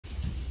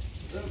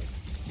7,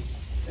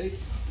 8,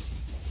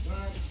 9,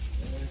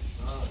 and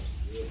 9.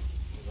 Good.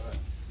 All right.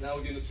 Now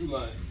we're getting the 2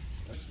 line.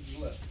 That's to the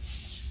left.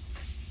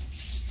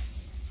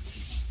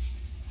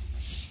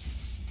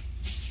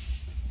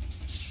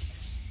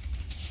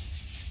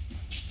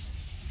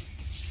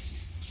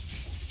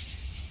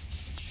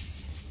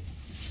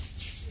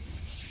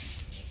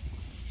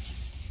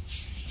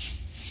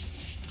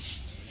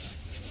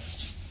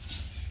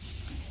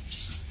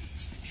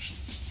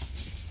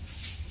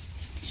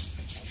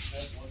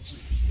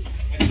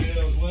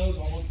 Exhale as well,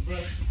 don't hold the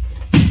breath.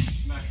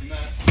 Smack the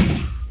mat.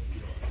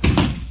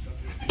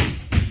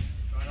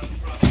 Try not to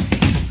cross.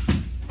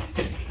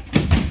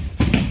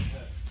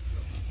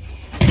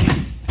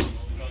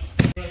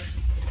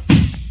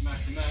 Smack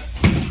the mat.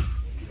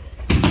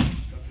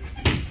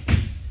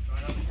 Try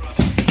not to cross.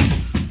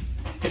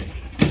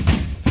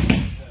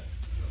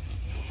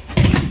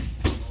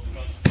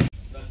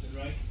 Left and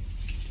right.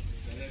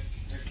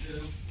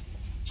 Exhale.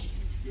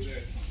 Good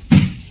there.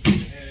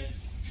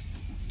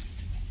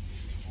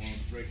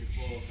 Break it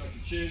forward, tuck the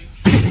chin,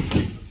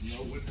 no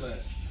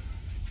whiplash.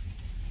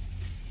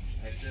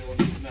 Exhale, one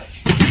more mat.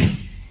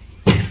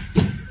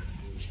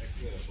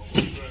 Exhale, one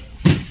more breath.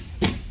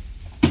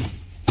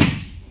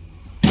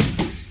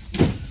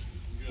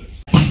 Good.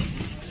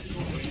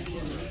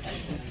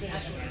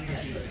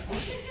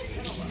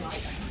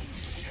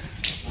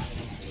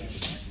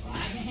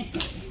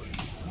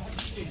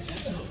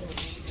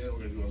 Okay, we're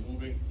going to do our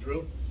moving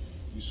drill.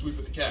 You sweep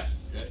with the calf,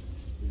 okay?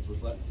 Leave your foot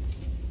flat.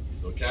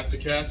 So calf to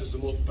calf is the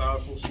most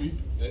powerful sweep,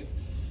 okay?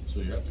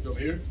 So you have to come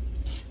here,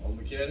 all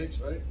mechanics,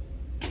 right?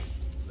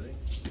 Okay.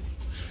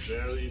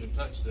 Barely even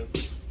touched him,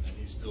 and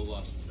he still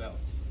lost his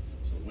balance.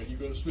 So when you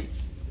go to sweep,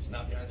 it's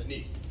not behind the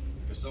knee,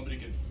 because somebody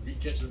can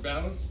catch their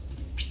balance,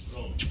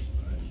 throw them.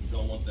 Right? You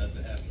don't want that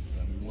to happen.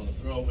 Right? We want to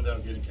throw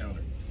without getting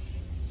countered.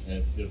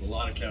 And there's a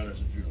lot of counters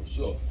in judo.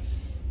 So,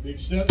 big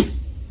step,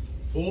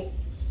 pull,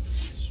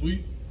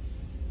 sweep,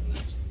 and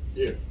that's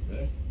here,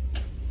 okay?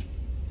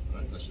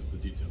 That's just the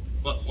detail.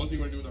 But one thing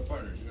we're going to do with our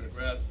partners, you're going to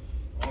grab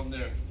on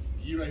their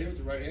gi right here with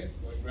the right hand.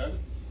 Go ahead and grab it.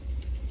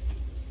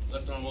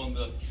 Left arm on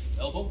the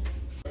elbow.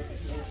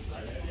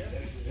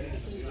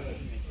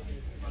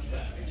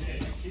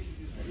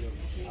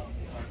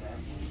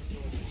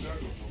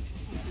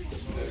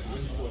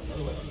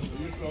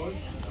 You're throwing.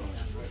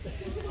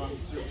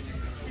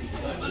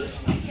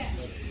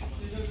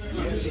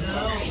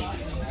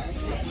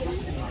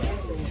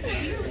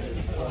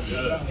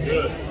 Good,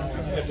 good.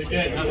 That's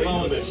again, have fun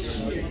with it.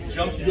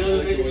 Jump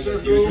together, make a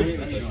circle. Good.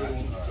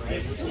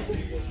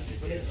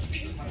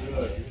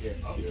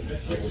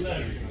 Let's switch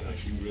legs.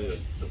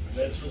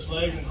 Let's switch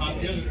legs and hop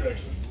the other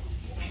direction.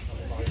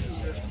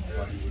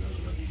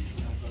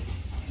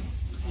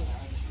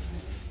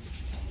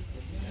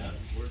 Yeah,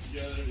 work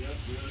together, yeah,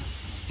 good.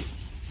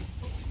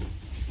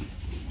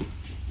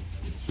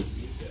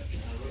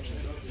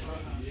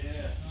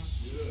 Yeah,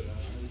 good.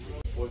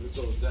 Point the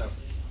toes down.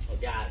 Oh,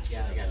 got it, I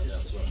got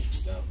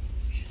this. Down.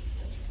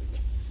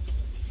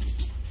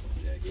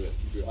 Yeah, good.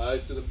 Keep your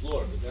eyes to the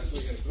floor, but that's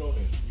where you're going to throw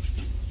him.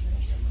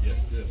 Yes,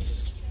 good.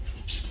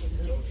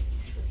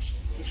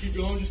 Just keep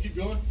going, just keep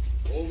going.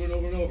 Over and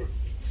over and over.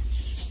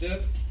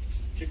 Step,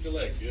 kick the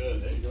leg.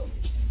 Good, there you go.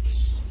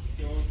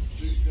 Keep going,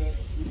 big step.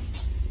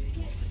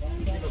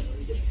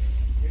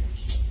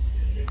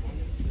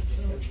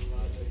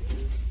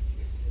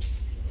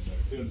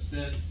 You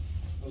understand?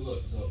 Oh,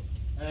 look, so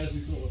as we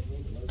throw,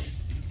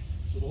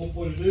 so the whole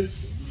point of this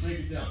is we break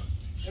it down.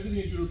 Everything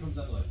in judo comes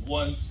down to like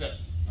one step.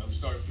 Now we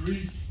start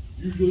 3,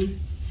 usually,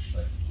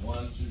 like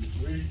 1,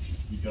 2, 3,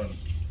 becomes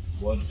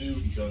 1, 2,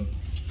 becomes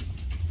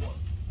 1.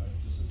 Right?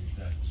 This is an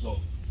example. So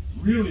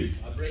really,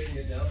 I'm breaking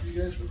it down for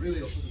you guys, but really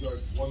Osotogari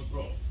is one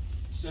throw.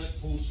 Step,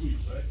 pull, sweep,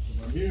 right?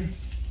 So I'm here.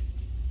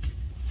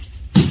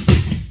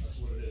 That's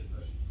what it is,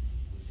 right?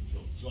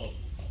 So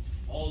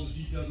all the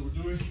details that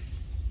we're doing,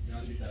 you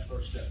gotta get that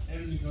first step.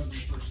 Everything comes in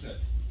the first step.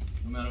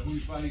 No matter who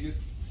you're fighting against,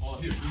 it's all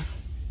here.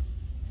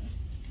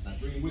 Now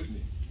bring it with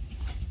me.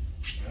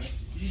 Right?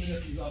 Even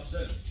if he's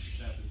offset, which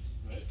happens,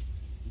 right?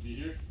 If you're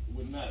here, it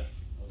wouldn't matter.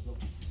 Also,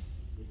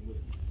 bring it with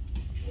me.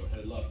 Or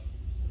head left.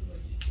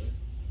 Right?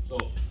 So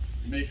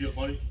it may feel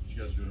funny, but you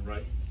guys are doing it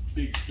right.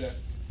 Big step,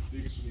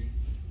 big sweep.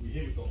 We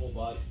hit with the whole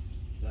body.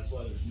 That's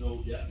why there's no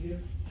gap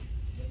here.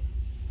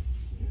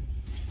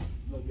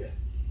 No gap.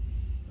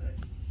 Right?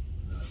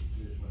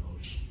 Here's my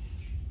motion.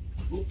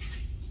 So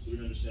we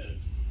understand it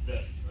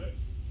better, right?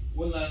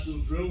 One last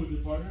little drill with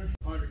your partner.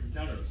 Partner can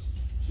counter us.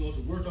 So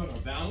to work on our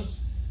balance,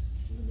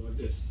 we're going to go like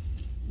this.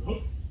 You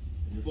hook,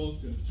 and you're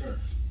both going to turn.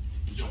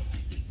 You jump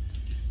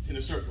in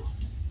a circle.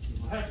 So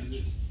what happens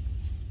is,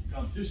 the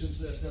competition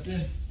says step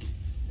in,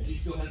 and he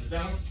still has the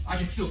balance. I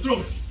can still throw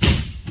it.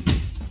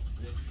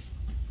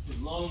 As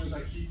long as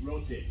I keep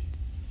rotating.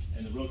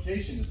 And the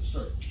rotation is a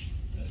circle.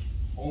 Okay?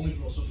 Only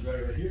for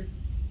Osotogari right here.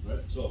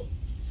 Right? So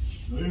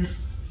here,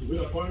 with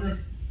our partner,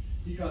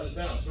 he got his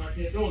balance. So I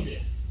can't throw him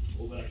yet.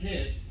 Well, but I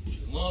can,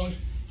 as long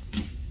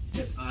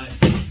as I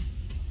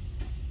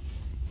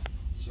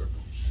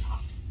circle and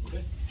hop.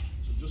 Okay?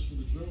 So just for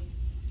the drill,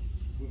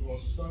 whoever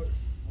wants to start.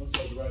 One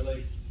side of the right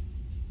leg.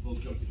 Both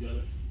jump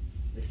together.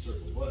 Make a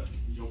circle. What?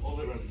 You jump all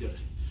the way around together.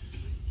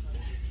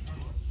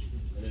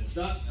 And then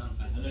stop.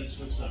 And then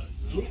switch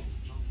sides.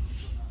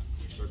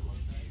 Circle.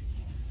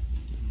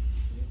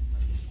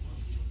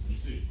 Let me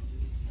see.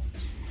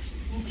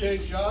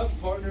 Uke's job,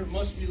 partner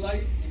must be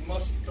light. He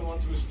must come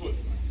onto his foot.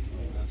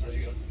 That's how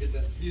you're going to get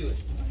that feeling.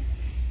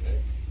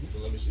 Okay? So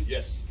let me see.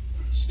 Yes.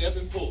 Step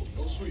and pull.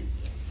 No sweep.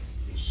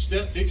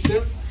 Step, big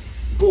step,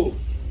 pull.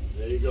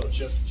 There you go.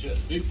 Chest to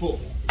chest. Big pull.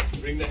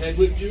 Bring the head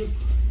with you.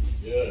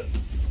 Yeah.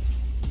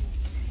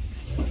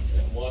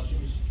 And watch you.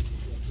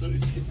 So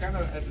it's kind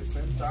of at the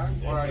same time,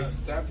 or I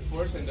step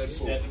first and then pull?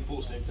 Step and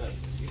pull, same time.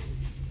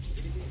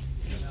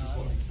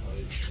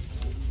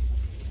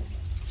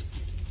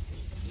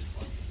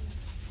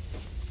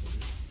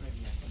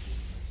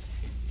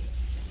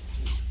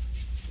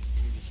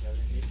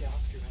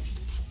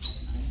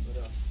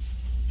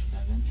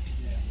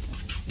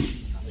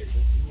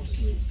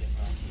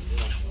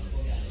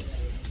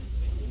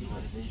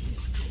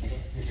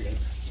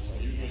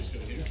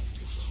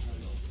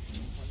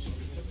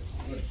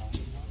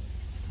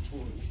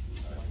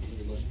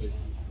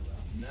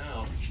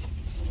 Now,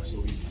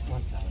 so easy.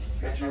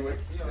 Get your way.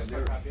 You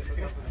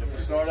have to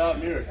start out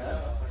mirror.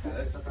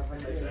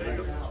 There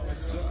you go.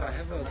 I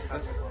have a...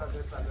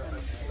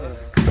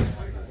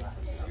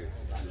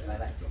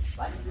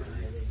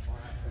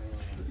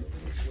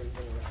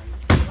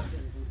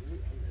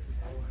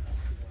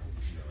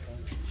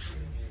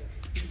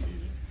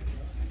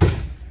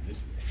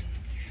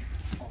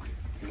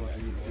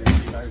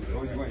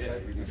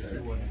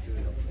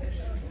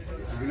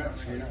 So you're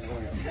not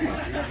going.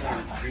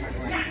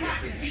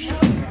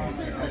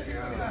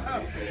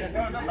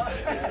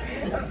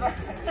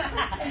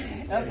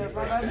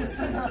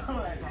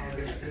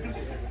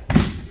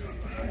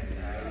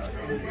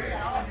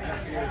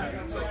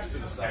 To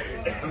the side.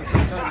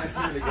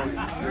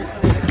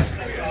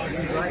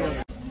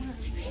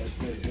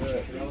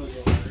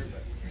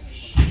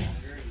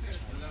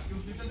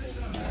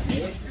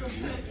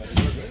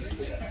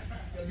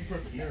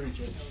 Perfect. Mirror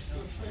each other.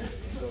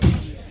 So,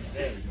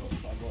 there we go.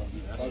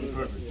 That's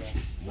perfect.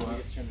 1,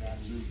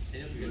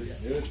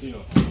 2, 3.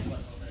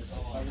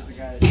 I was the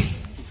guy that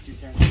took 2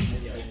 turns and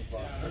made it.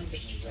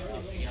 Start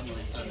off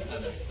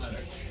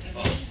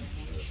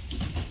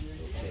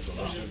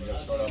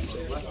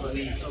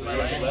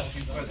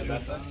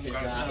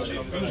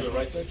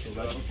right side, so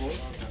left foot forward.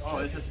 Oh,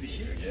 it has to be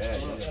here. Yeah.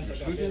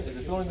 If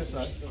it's going this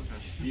side,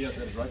 he has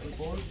his right foot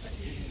forward.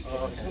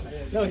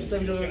 No, it's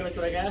time to look like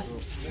what I got.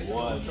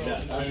 1, 2,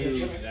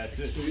 that's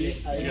it. You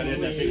gotta hit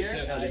that big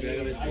step.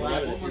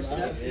 One more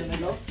step, and then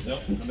go. No,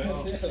 come back.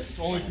 It's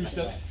only 2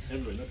 steps.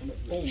 Everybody, no, come back.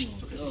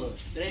 Boom.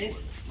 3,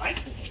 Mike.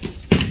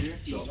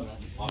 So,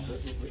 offset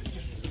real quick.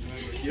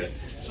 Yeah.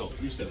 So,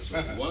 3 steps. So,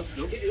 1,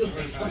 go. 2,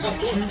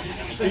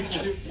 big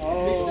step.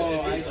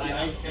 Oh, I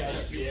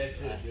see. Yeah,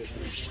 that's it.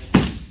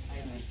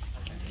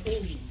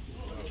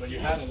 But you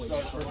have to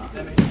start first.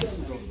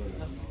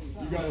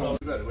 You got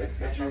to better. Wait,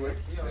 get your way.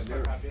 You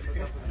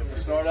have to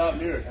start out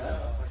mirror.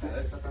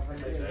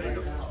 There you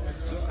go.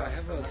 So I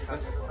have a...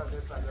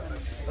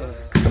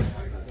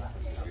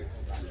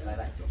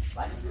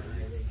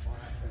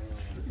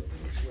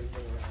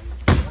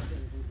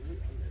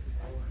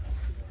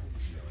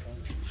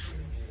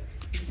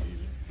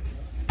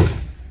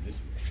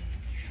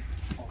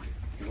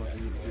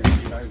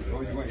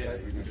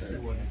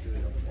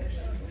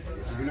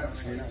 So you're not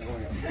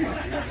going.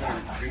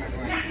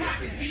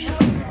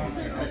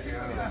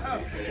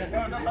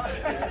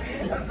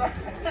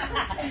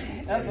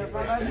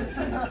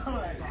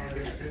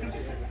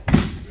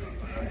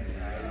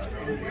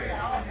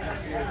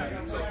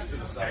 To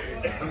the side.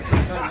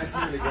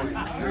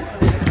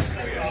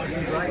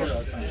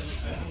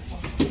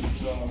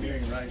 So I'm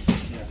hearing right.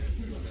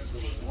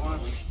 1,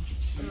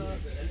 2,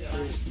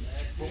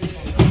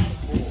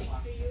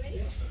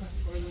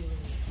 3.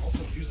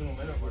 Also use the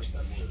momentum of our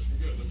steps.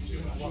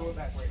 Blow it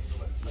back, right? So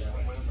like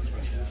momentum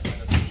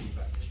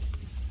back.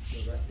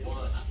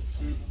 1,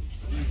 2,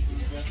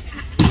 3.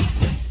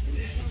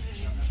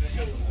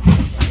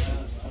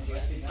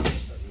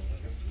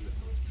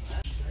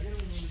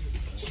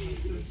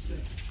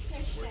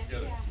 Work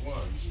together. 1,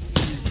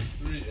 2,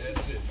 3.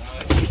 That's it.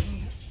 Nice.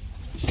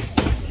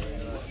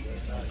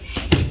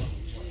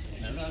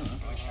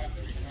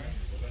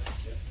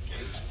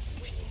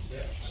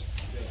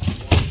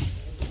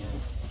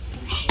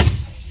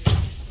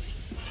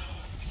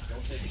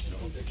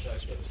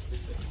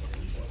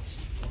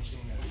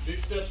 Big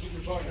steps with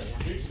your partner.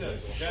 Big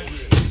steps.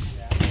 Casual.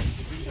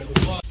 Big steps.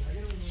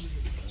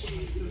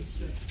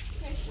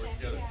 Work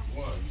together.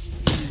 1,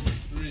 2,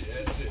 3.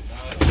 That's it.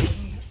 Nice.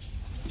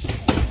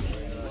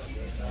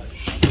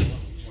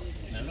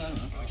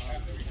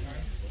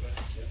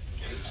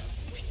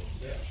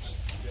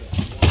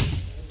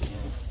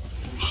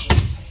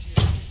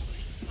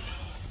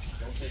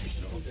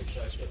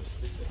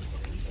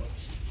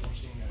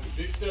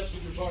 Big steps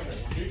with your partner.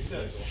 Big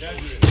steps.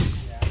 Casual.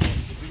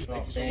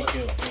 Thank you so much.